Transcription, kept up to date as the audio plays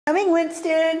Coming,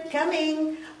 Winston,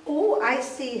 coming. Oh, I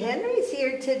see Henry's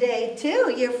here today,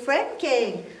 too. Your friend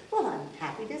came. Well, I'm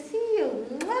happy to see you.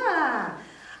 Mwah.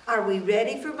 Are we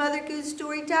ready for Mother Goose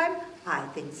story time? I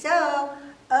think so.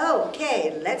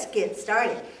 Okay, let's get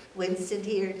started. Winston's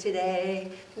here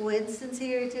today. Winston's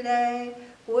here today.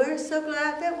 We're so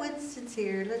glad that Winston's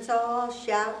here. Let's all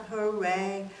shout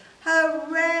hooray.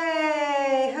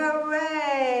 Hooray!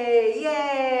 Hooray!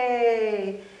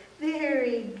 Yay!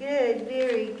 Very good,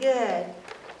 very good.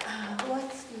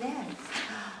 What's next?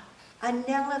 An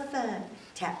elephant.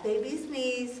 Tap baby's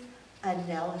knees. An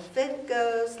elephant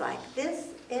goes like this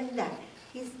and that.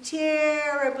 He's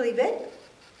terribly big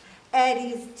and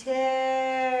he's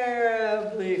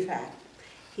terribly fat.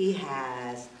 He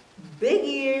has big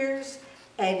ears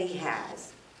and he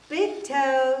has big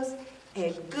toes,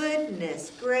 and goodness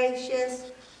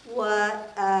gracious,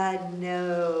 what a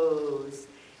nose.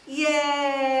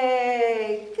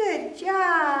 Yay! Good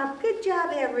job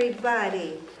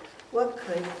everybody. What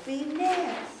could be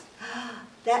next?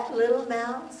 That little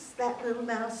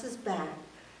mouse is back.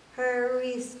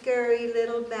 Hurry, scurry,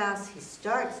 little mouse. He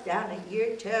starts down at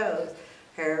your toes.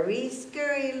 Hurry,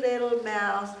 scurry, little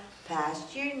mouse.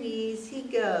 Past your knees he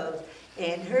goes.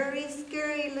 And hurry,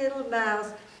 scurry, little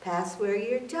mouse. Past where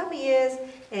your tummy is.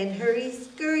 And hurry,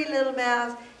 scurry, little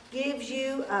mouse. Gives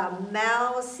you a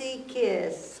mousy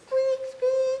kiss. Squeak,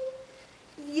 squeak.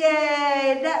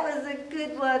 Yay, that was a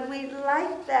good one. We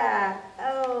like that.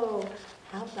 Oh,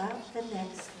 how about the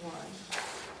next one?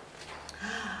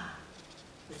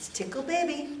 Let's tickle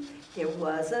baby. There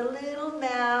was a little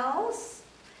mouse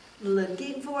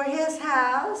looking for his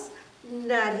house.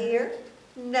 Not here,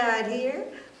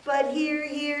 but here,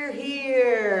 here,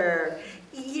 here.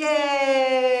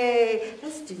 Yay!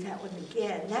 Let's do that one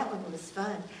again. That one was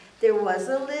fun. There was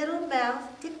a little mouse,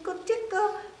 tickle,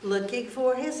 tickle, looking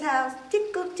for his house.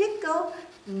 Tickle, tickle.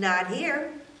 Not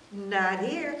here,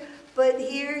 but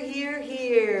here, here,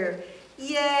 here.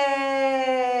 Yay!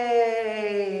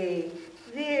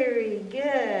 Very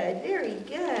good, very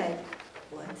good.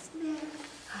 What's next?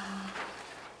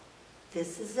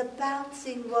 This is a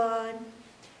bouncing one.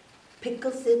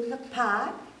 Pickles in the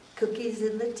pot, cookies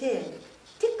in the tin.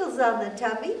 Tickles on the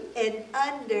tummy and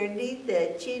underneath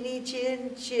the chinny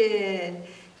chin chin.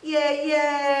 Yay,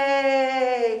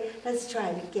 yay! Let's try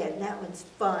it again. That one's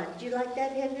fun. Do you like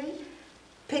that, Henry?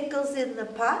 Pickles in the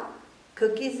pot,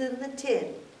 cookies in the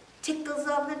tin. Tickles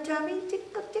on the tummy,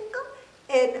 tickle, tickle,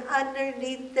 and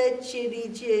underneath the chinny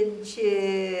chin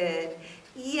chin.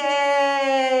 Yay!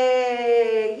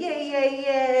 Yay, yay,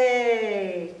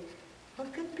 yay!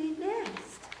 What could be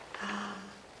next?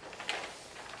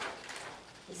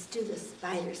 Let's do the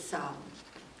spider song.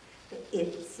 The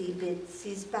itsy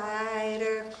bitsy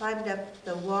spider climbed up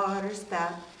the water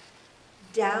spout.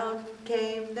 Down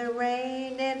came the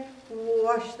rain and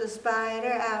washed the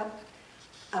spider out.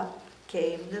 Up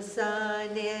came the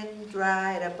sun and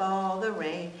dried up all the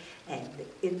rain. And the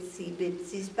itsy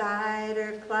bitsy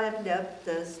spider climbed up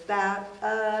the spout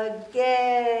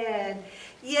again.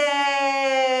 Yay!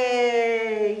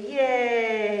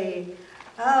 Yay!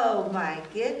 Oh my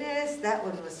goodness, that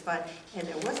one was fun. And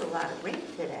there was a lot of rain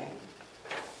today.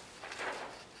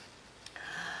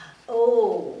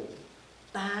 Oh,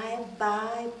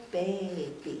 bye-bye,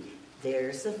 baby.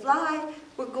 There's a fly.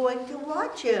 We're going to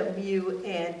watch him, you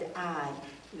and I.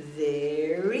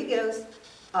 There he goes,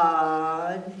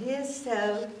 on his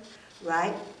toe,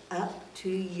 right up to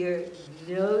your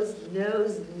nose,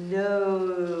 nose,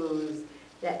 nose.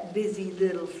 That busy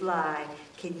little fly.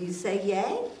 Can you say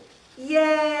yay?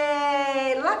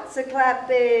 Yay! Lots of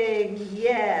clapping.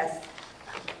 Yes.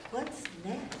 What's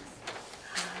next?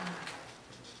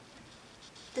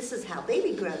 This is how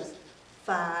baby grows.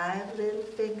 5 little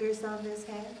fingers on this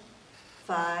hand.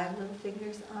 5 little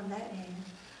fingers on that hand.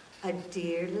 A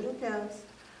dear little nose.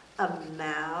 A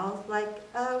mouth like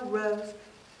a rose.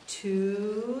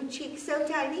 2 cheeks so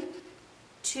tiny.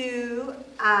 2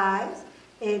 eyes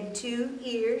and 2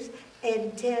 ears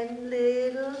and 10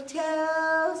 little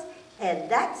toes. And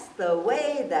that's the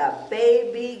way the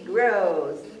baby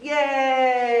grows.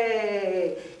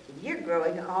 Yay! You're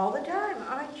growing all the time,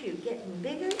 aren't you? Getting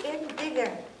bigger and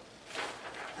bigger.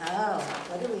 Oh,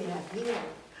 what do we have here?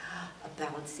 A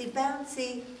bouncy,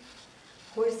 bouncy.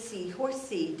 Horsey,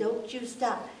 horsey, don't you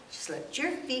stop. Just let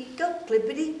your feet go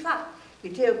clippity-clop.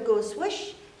 Your tail goes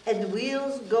swish, and the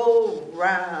wheels go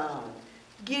round.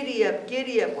 Giddy up,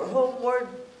 we're homeward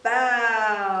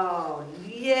bound.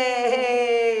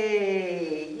 Yay!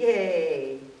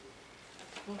 Yay!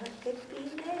 What could be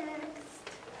next?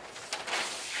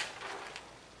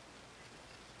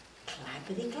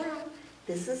 Clappity-clap.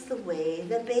 This is the way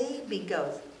the baby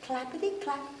goes. clappity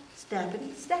clap,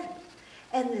 snappity snap.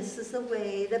 And this is the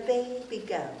way the baby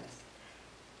goes.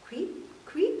 Creep,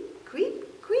 creep,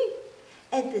 creep, creep.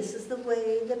 And this is the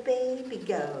way the baby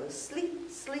goes. Sleep,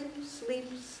 sleep,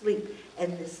 sleep, sleep.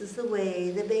 And this is the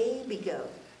way the baby goes.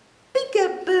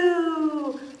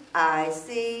 Peek-a-boo, I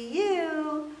see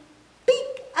you.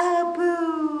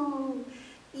 Peek-a-boo.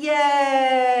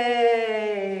 Yay!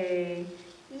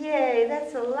 Yay,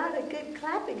 that's a lot of good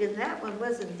clapping in that one,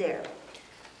 wasn't there?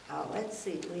 Oh, let's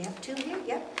see, we have two here?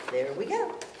 Yep, there we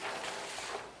go.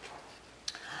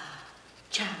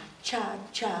 Cha, cha,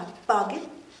 cha, boggin.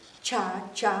 Cha,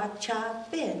 cha, cha,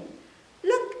 bin.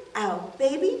 Look out,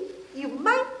 baby, you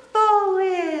might fall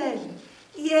in.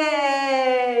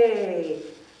 Yay!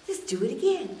 Let's do it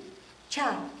again.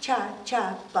 Cha, cha,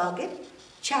 cha, boggin.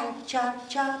 Cha, cha,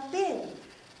 cha, bin.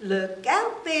 Look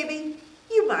out, baby,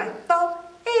 you might fall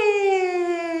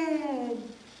in.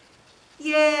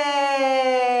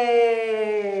 Yay!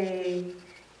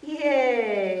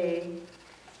 Yay!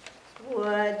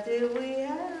 What do we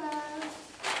have?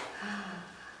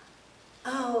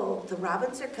 Oh, the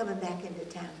robins are coming back into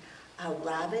town. A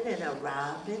robin and a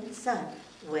robin's son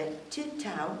went to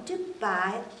town to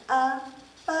buy a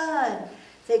bun.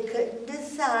 They couldn't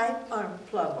decide on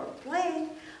plum or plain.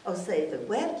 Oh, say they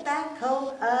went back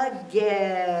home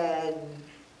again.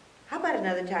 How about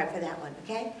another time for that one,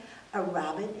 okay? A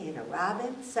robin and a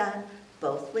robin's son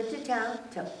both went to town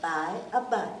to buy a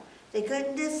bun. They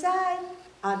couldn't decide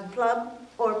on plum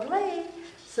or plain,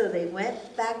 so they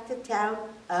went back to town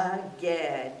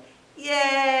again.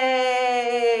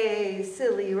 Yay!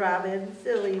 Silly robins,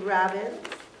 silly robins.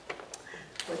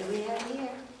 What do we have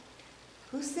here?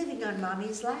 Who's sitting on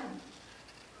Mommy's lap?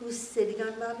 Who's sitting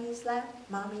on Mommy's lap?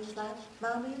 Mommy's lap,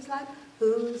 Mommy's lap.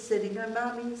 Who's sitting on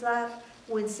Mommy's lap?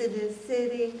 Winston is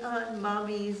sitting on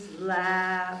Mommy's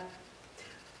lap.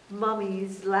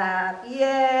 Mommy's lap.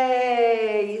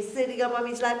 Yay! You sitting on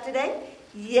Mommy's lap today?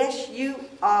 Yes, you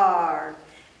are.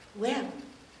 Well,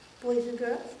 boys and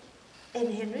girls,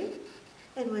 and Henry,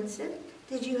 and Winston,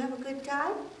 did you have a good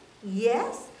time?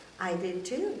 Yes, I did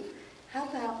too. How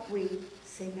about we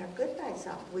sing our goodbye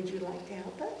song? Would you like to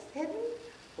help us, Henry?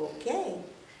 Okay.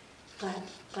 Clap,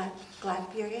 clap,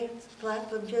 clap your hands, clap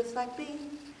them just like me.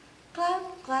 Clap,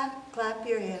 clap, clap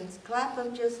your hands, clap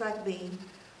them just like me.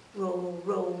 Roll,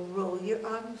 roll, roll your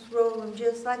arms, roll them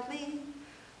just like me.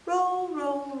 Roll,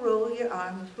 roll, roll your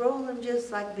arms, roll them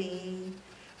just like me.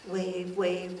 Wave,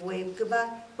 wave, wave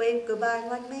goodbye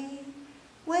like me.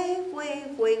 Wave,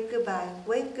 wave, wave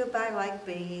goodbye like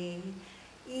me.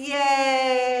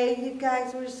 Yay! You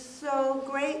guys were so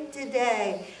great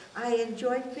today. I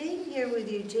enjoyed being here with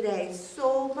you today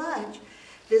so much.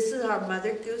 This is our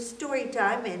Mother Goose story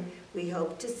time, and we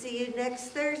hope to see you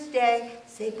next Thursday.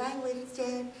 Say bye,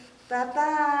 Winston.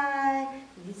 Bye-bye.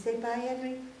 You say bye,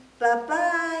 Henry.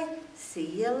 Bye-bye.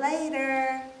 See you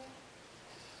later.